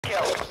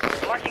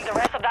Marking the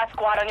rest of that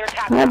squad on your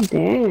attack God map. Get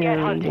damn,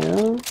 hunting.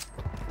 bro.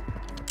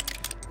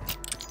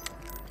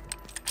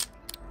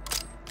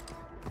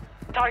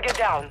 Target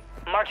down.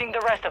 Marching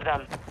the rest of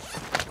them.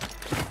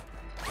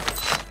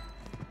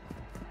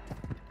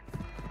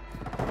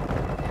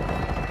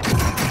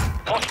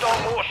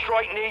 Hostile mortar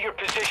strike near your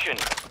position.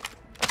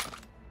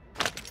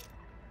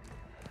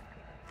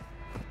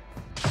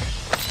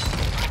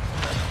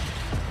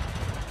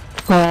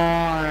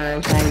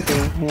 Course, I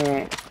get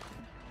hit.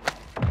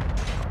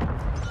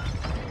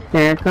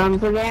 There it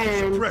comes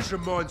again. Suppression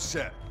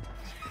mindset.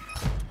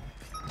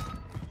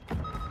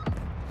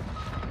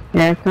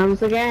 There it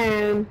comes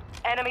again.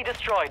 Enemy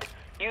destroyed.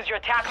 Use your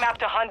attack map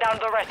to hunt down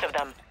the rest of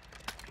them.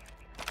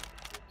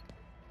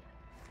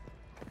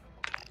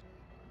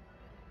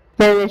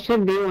 There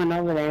should be one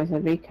over there, so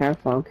be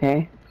careful,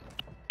 okay?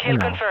 Kill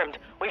confirmed.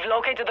 We've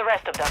located the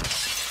rest of them.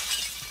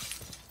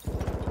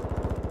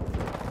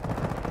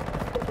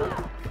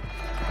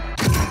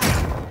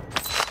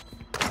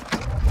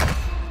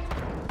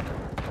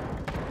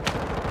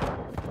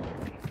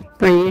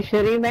 Are you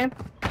shooting them?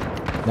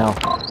 No.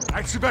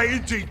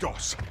 Activating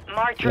DDoS.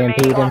 Marked EMP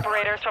remaining them.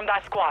 operators from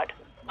that squad.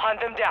 Hunt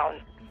them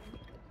down.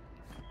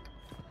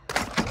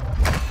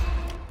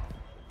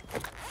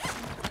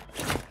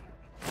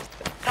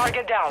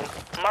 Target down.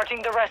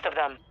 Marching the rest of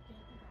them.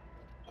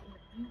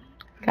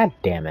 God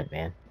damn it,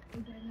 man.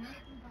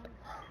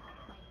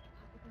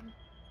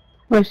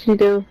 What'd she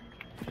do?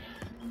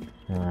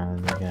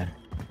 Okay.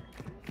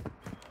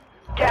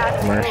 Gas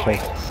is Commercial.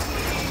 moving.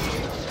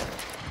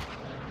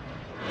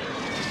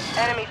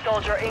 Enemy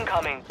soldier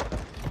incoming.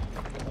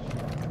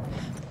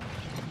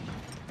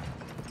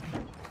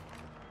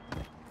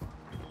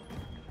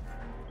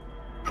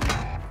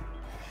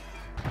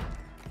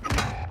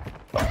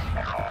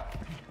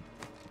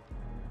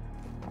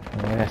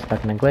 I got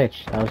stuck in a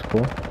glitch. That was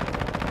cool.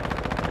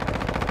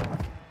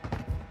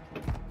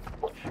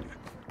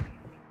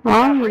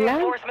 Oh, you know?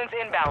 Reinforcements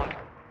inbound.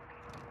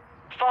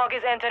 Fog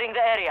is entering the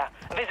area.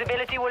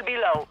 Visibility will be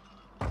low.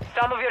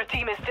 Some of your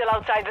team is still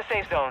outside the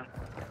safe zone.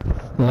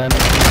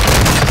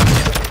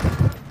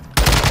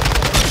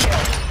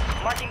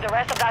 Marking the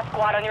rest of that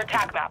squad on your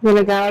attack map. When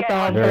a guy with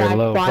the Very black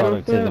low body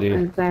productivity.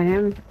 suit, is that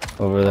him?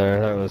 Over there,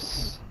 that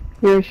was...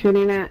 You were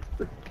shooting at?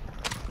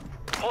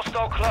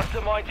 Hostile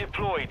cluster mine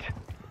deployed.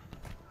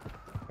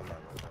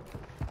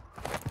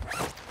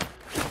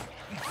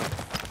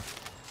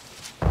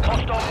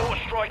 Hostile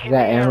mortar strike Is in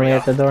that the Emily area.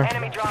 at the door?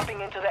 Enemy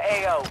dropping into the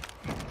AO.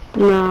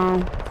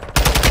 No.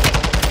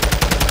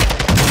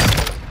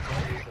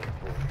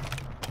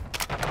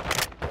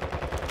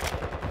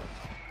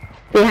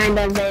 Behind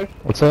us, babe.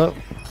 What's up?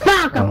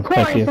 Fuck, Oh, of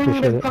thank course, you, I had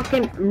appreciate to it.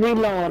 fucking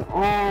reload.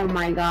 Oh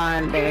my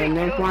god, babe.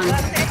 There's one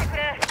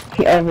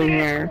over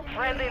here.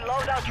 Friendly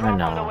loadout I drop on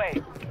the know.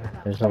 way.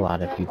 There's a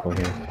lot of people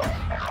here.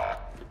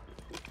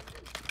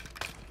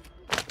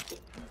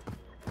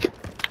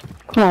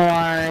 Of course,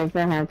 I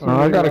had to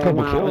I got a reload couple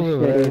while I kills was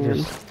over there. shooting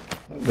Just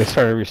they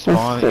started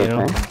respawning, you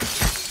know. stupid.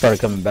 Started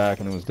coming back,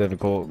 and it was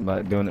difficult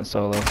by doing it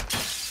solo.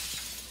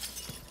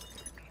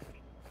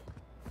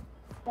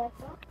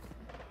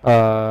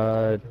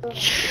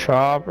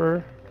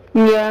 Chopper.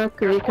 Yeah,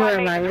 cause you Your squad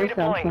can mates revive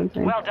yourself redeploying.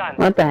 something. Well done.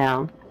 What the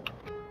hell?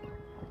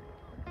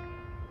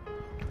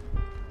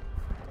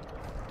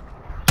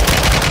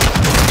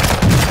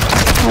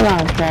 Hold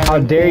on, Travis. How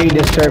dare you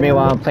disturb me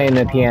while I'm playing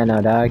the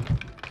piano, dog?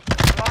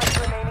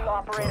 Mark remaining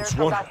operators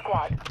from one. that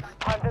squad.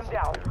 Hunt them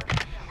down.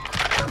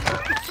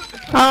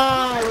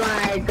 Oh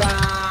my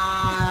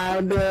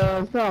god,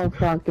 dude, so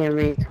fucking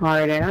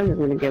retarded. I'm just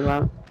gonna give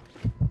up.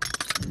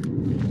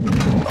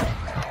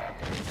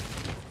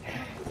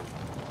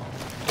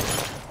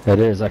 It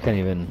is. I can't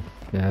even.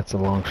 Yeah, it's a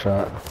long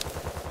shot.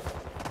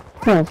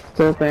 So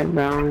stupid,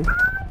 bro.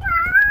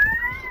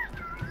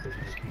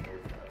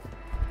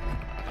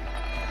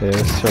 Yeah,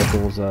 this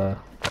circle's You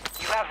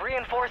have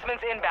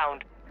reinforcements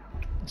inbound.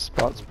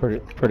 spot's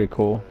pretty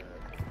cool.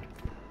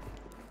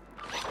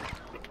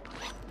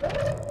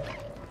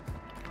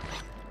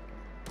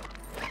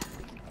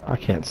 I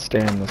can't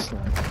stand this thing.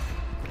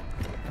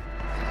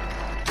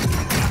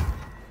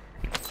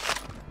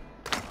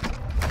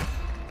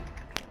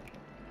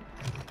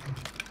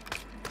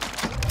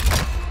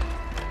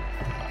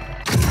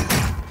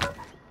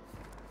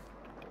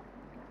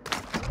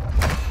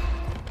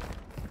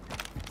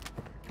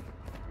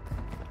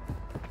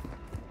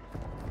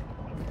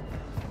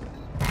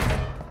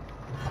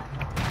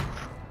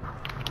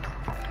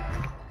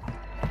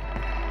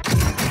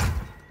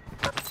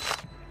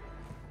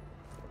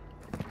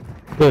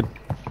 Good.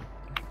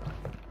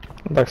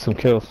 I'd like some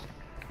kills.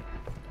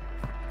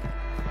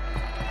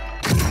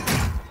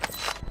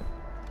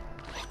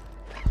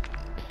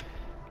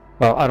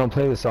 Well, I don't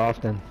play this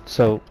often,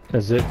 so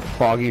is it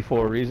foggy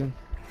for a reason?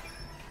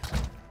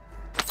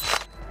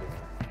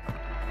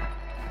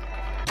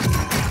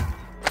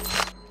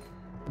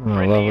 Oh,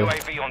 Friendly lovely.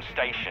 UAV on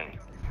station.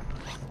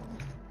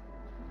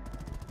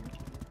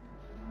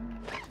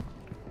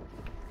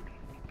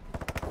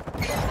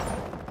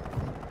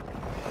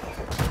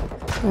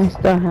 I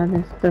still have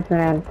this stupid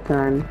ass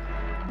gun.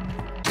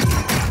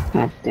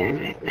 God damn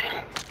it.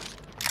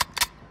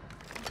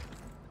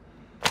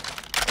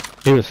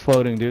 He was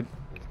floating, dude.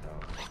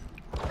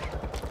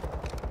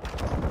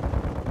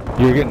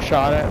 You're getting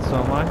shot at, so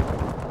am I.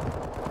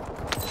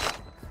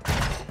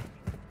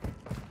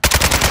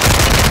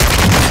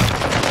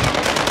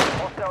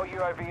 Hostile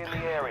UAV in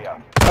the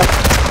area.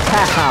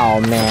 Ow,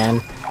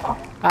 man.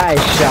 I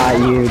shot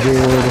you,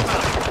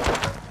 dude.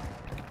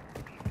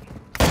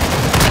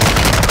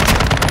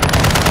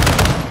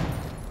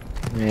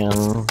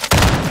 Yeah.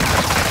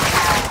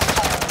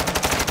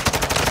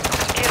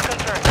 Kill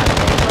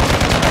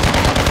confirmed.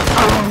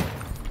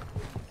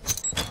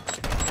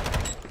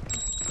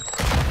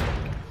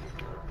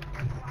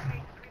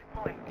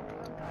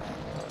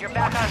 You're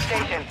back on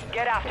station.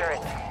 Get after it.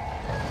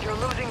 You're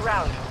losing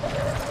round.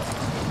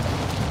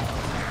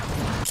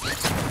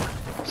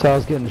 So I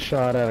was getting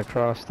shot at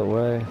across the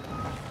way.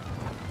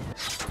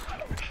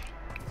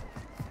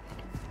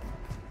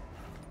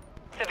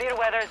 Severe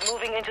weather is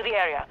moving into the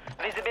area.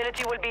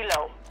 Visibility will be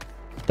low.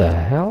 The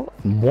hell?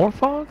 More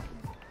fog?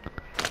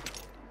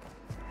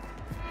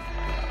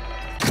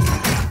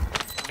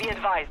 Be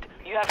advised,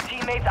 you have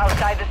teammates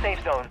outside the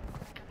safe zone.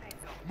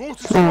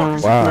 Mortar Oh,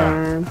 strike. Wow.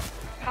 man.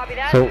 Copy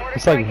that. So Mortar it's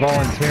like strike inbound.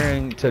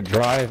 volunteering to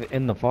drive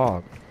in the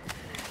fog.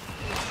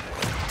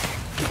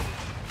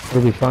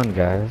 It'll be fun,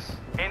 guys.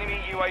 Enemy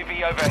UAV It'll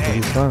be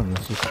overhead. fun.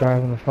 Let's just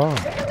drive in the fog.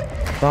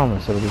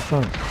 Promise, it'll be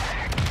fun.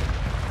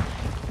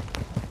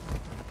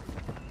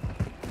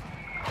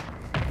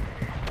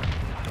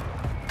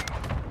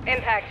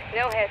 Impact,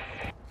 no hits.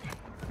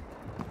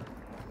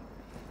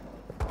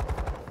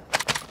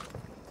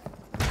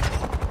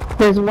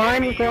 There's one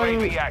Enemy going.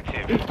 UAV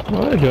active.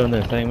 Well, they're doing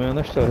their thing, man.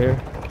 They're still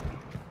here.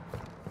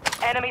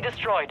 Enemy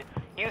destroyed.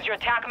 Use your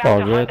TAC map All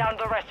to good. hunt down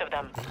the rest of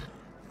them.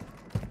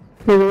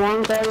 There's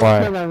one going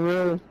Why? to the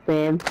roof,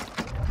 babe.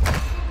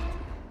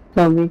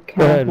 So be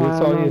Go ahead, careful.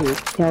 it's all you. We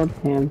killed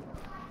him.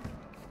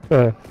 Go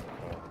ahead.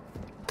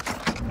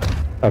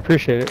 I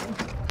appreciate it.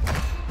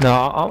 No,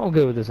 I'm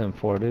good with this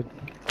M4, dude.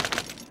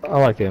 I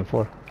like the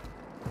M4.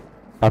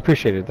 I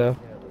appreciate it, though.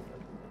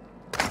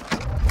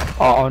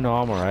 Oh no,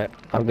 I'm alright.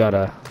 I've got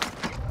a...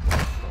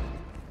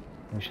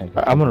 Wish I could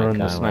I'm gonna keep run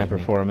my the gun sniper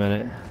with me. for a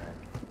minute.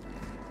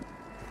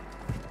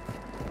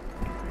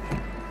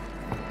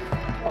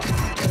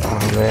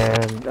 Oh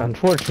man,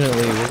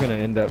 unfortunately we're gonna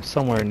end up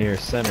somewhere near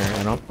center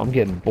and I'm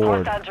getting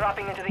bored. Hostiles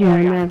dropping into the Yeah,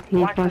 area. man, he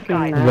Watch the fucking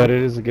skies. left. But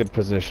it is a good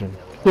position.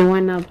 He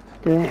went up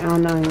there. Oh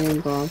no, he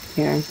didn't go up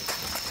here.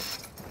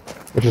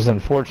 Which is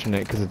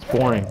unfortunate because it's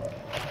boring.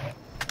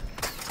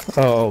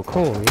 Oh,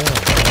 cool, yeah.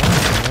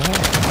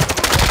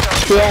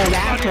 Yeah,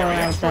 that's what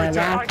I said.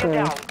 Target That's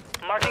down.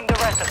 it. Marking the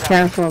rest of them.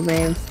 Careful,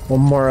 babe. One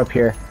more up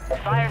here.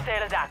 Fire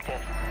sale is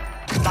active.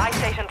 Buy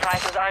station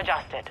prices are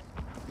adjusted.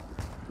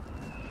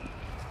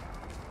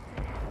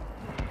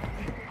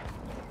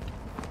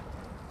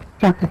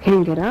 Fuck, I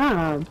can't get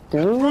up,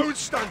 dude. Throwing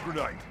stun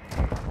grenade.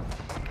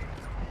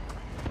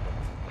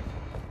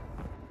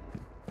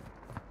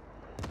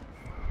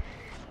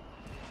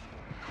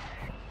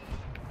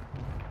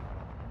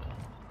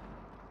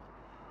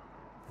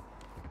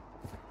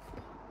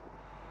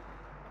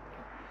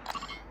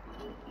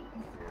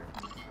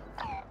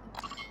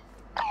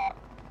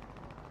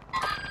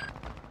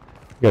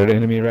 Got an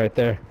enemy right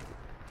there.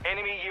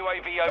 Enemy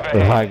UAV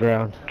The high overhead.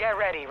 ground. Get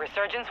ready.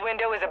 Resurgence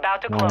window is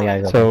about to Come close. on,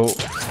 we gotta go.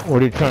 So,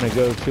 what are you trying to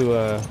go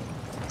to,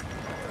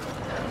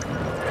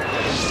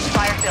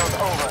 Fire sale's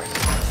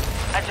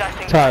over.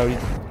 Adjusting.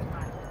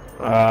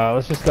 Ty,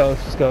 let's just go,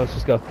 let's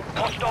just go.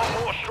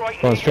 Hostile mortar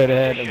strike Going near straight your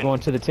ahead, position. going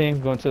to the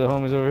team, going to the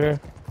homies over here.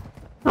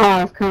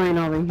 Oh, it's coming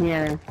over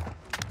here.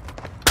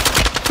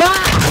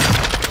 Fuck!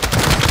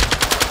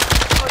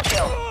 Good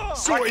kill.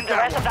 Marking it the that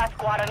rest of that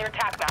squad on your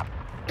TAC map.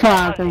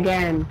 Fuck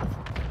again.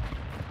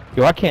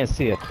 Yo, I can't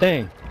see a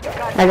thing.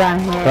 I got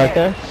hit. Right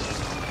there?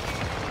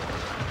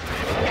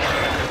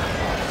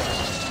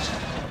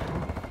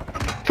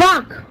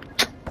 Fuck!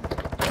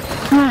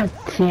 God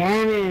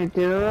damn it,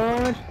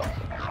 dude.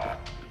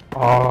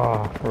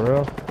 Oh, for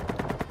real?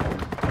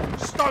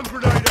 Stun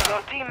grenade Your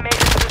out. team made it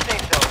to the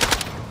safe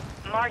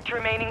zone. Marked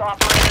remaining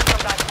operators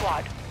from that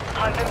squad.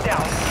 Hunt them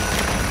down.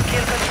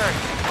 Kill confirmed.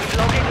 We've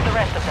located the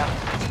rest of them.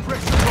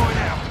 Pressure going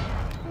out.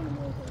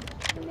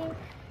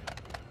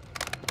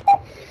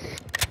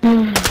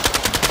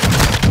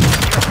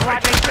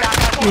 Squad mates back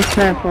on Be point.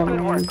 careful, Good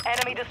man. work.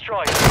 Enemy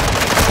destroyed.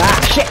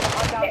 Ah, shit!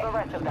 Hunt down the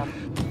rest of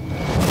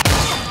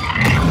them.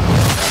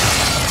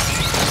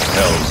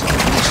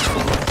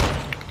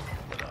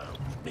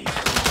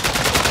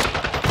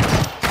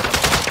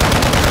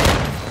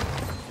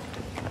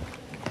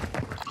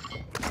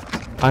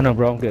 I know,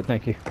 bro. I'm good.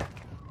 Thank you.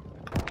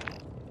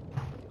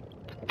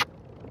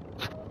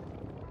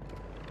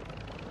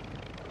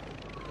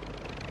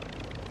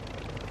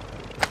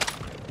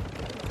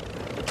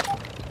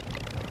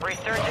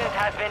 Resurgence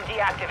has been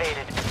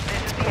deactivated.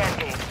 This is the end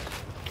game.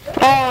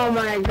 Oh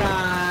my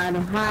god,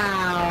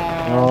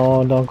 how?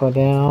 Oh, don't go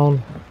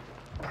down.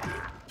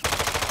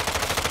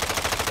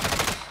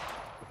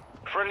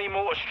 Friendly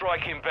mortar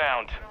strike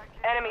inbound.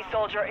 Enemy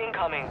soldier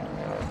incoming.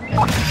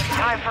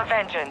 Time for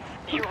vengeance.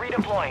 You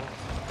redeploying.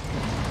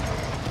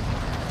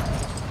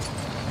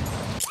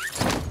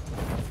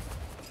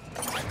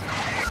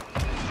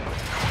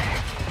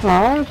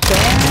 Oh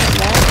shit,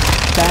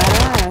 that's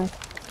bad.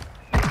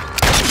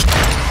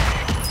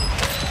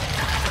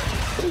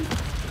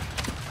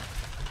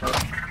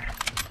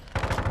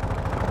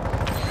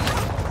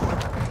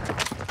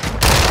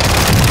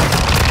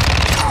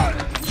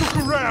 Look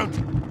around!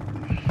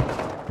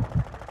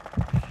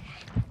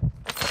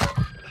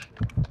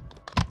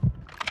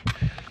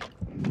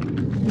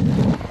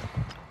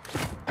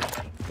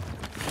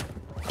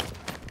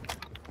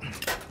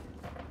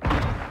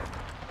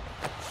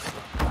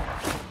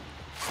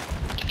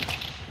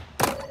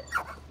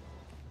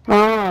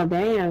 Oh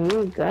damn,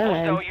 you good.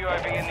 Hostile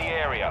UAV in the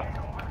area.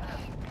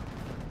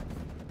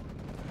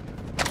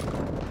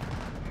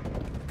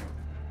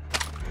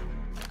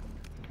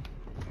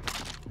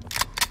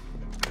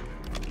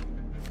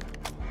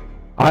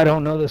 I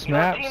don't know this Your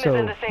map, team is so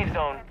in the safe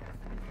zone.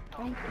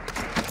 I'm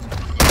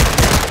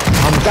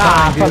God,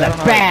 trying, for dude. the I don't know how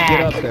to fact.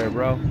 get up there,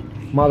 bro.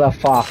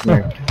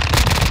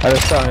 Motherfucker. I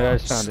just found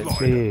it. Slide.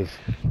 Jeez.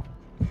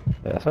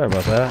 Yeah, sorry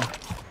about that.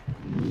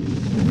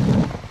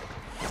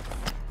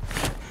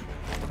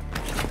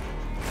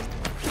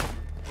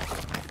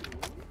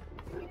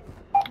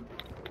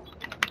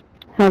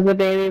 How's the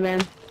baby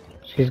been?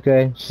 She's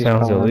good. She's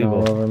Sounds crawling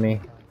illegal. all over me.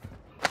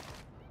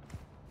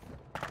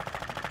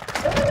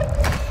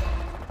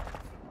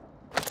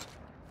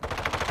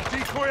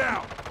 Decoy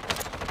out!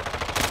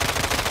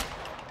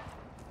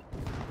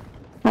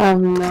 I've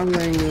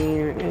never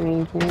near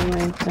anything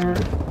like that.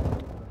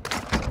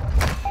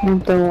 You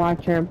have to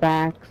watch your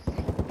backs. There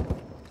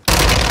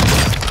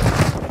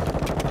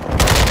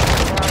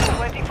are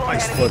 24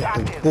 enemies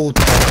active.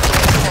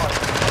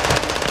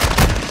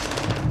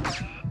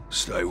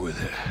 Stay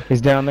with it.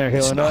 He's down there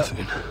It's healing up.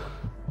 nothing.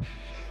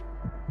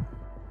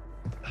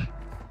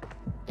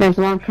 There's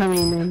one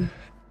coming in.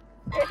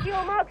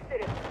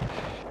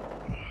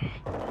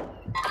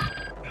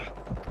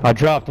 I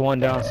dropped one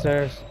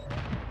downstairs.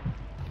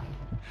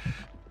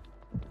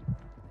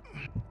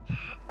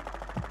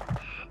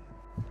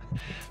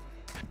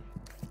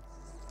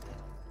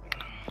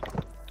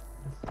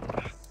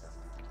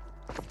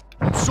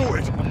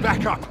 Sorted.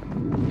 Back up.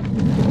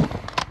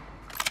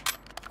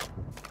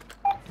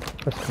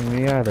 That's for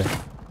me either.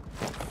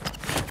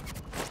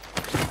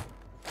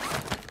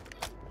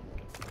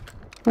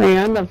 Are you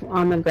on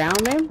the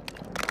ground,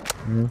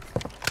 babe?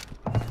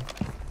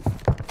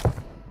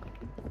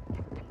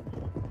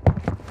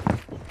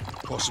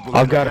 Possible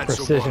I've got a cancel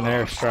precision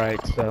by us.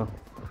 airstrike, so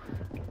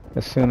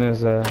as soon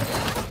as I'm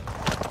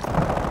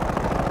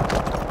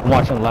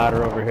watching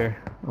ladder over here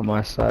on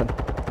my side.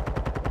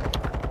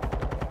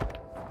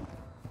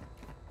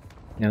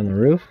 On the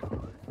roof?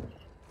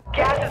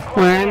 Gas is We're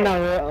closing in in. the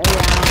roof. Yeah,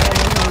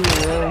 we're on the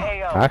roof.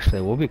 AO.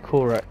 Actually, we'll be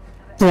cool, right?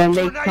 When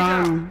they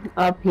come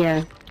up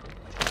here.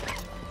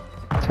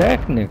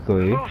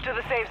 Technically, Move to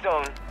the safe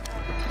zone.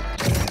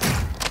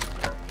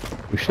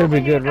 we should be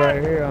good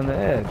right here on the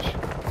edge.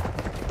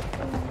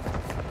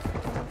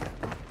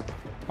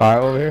 All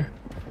right, over here.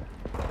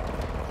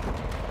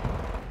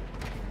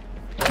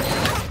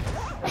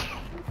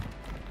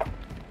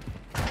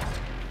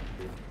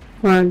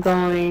 We're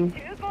going.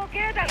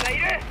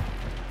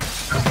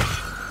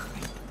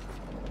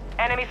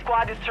 Enemy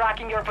squad is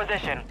tracking your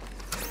position.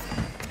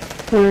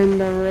 We're in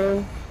the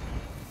roof.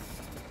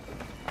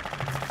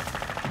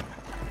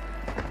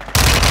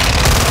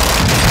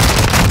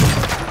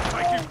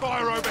 Taking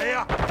fire over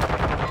here.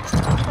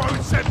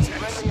 Throwing sentence.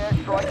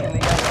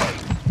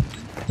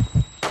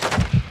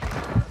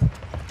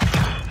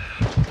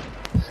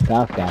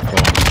 Stop that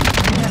thing.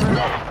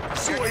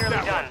 Sorted Nearly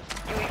that done.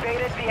 You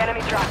evaded the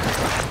enemy tracker.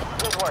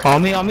 Good work.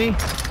 On me, on me.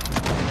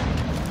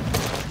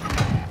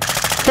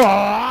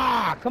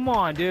 Ah, come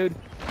on, dude.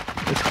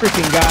 This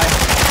freaking guy.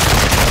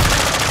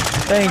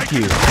 Thank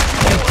you.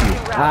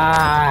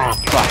 Ah,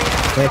 fuck.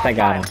 At least I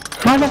got him.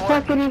 How the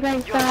fuck did you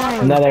guys die?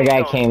 Another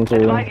guy came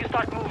through. Advise you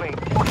start moving.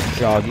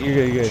 Dog, you're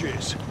good, you're good.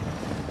 Cheers.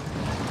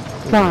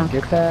 Fuck.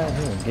 Get that?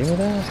 Here, give me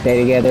that. Stay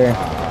together.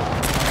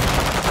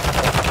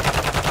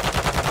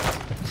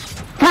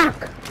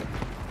 Fuck!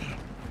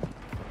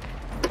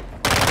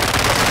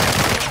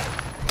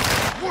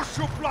 What's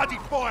your bloody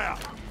fire?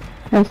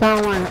 I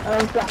saw one. Oh,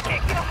 fuck.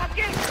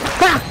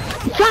 Fuck!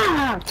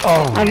 Fuck!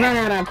 Oh, I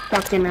ran out of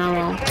fucking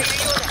ammo.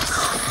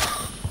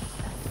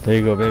 there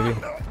you go, baby.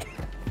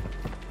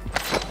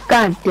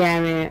 God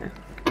damn it.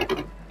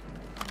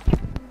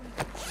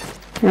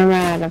 I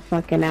ran out of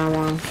fucking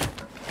ammo.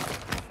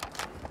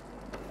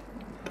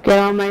 Get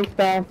all my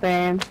stuff,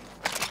 babe.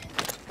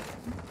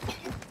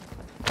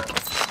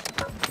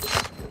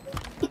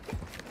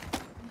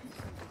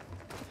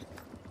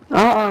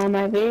 Uh-oh,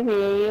 my baby,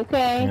 are you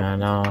okay? I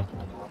know.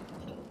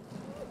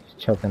 She's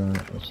choking on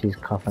it. She's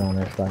coughing on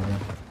her side.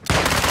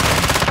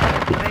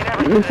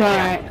 It's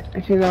alright.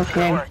 She's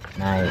okay.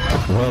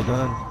 Nice. Well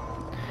done.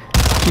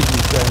 Keep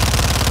me safe.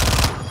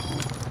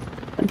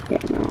 Okay,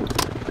 no.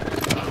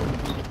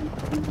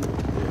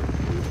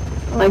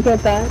 Look at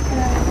that.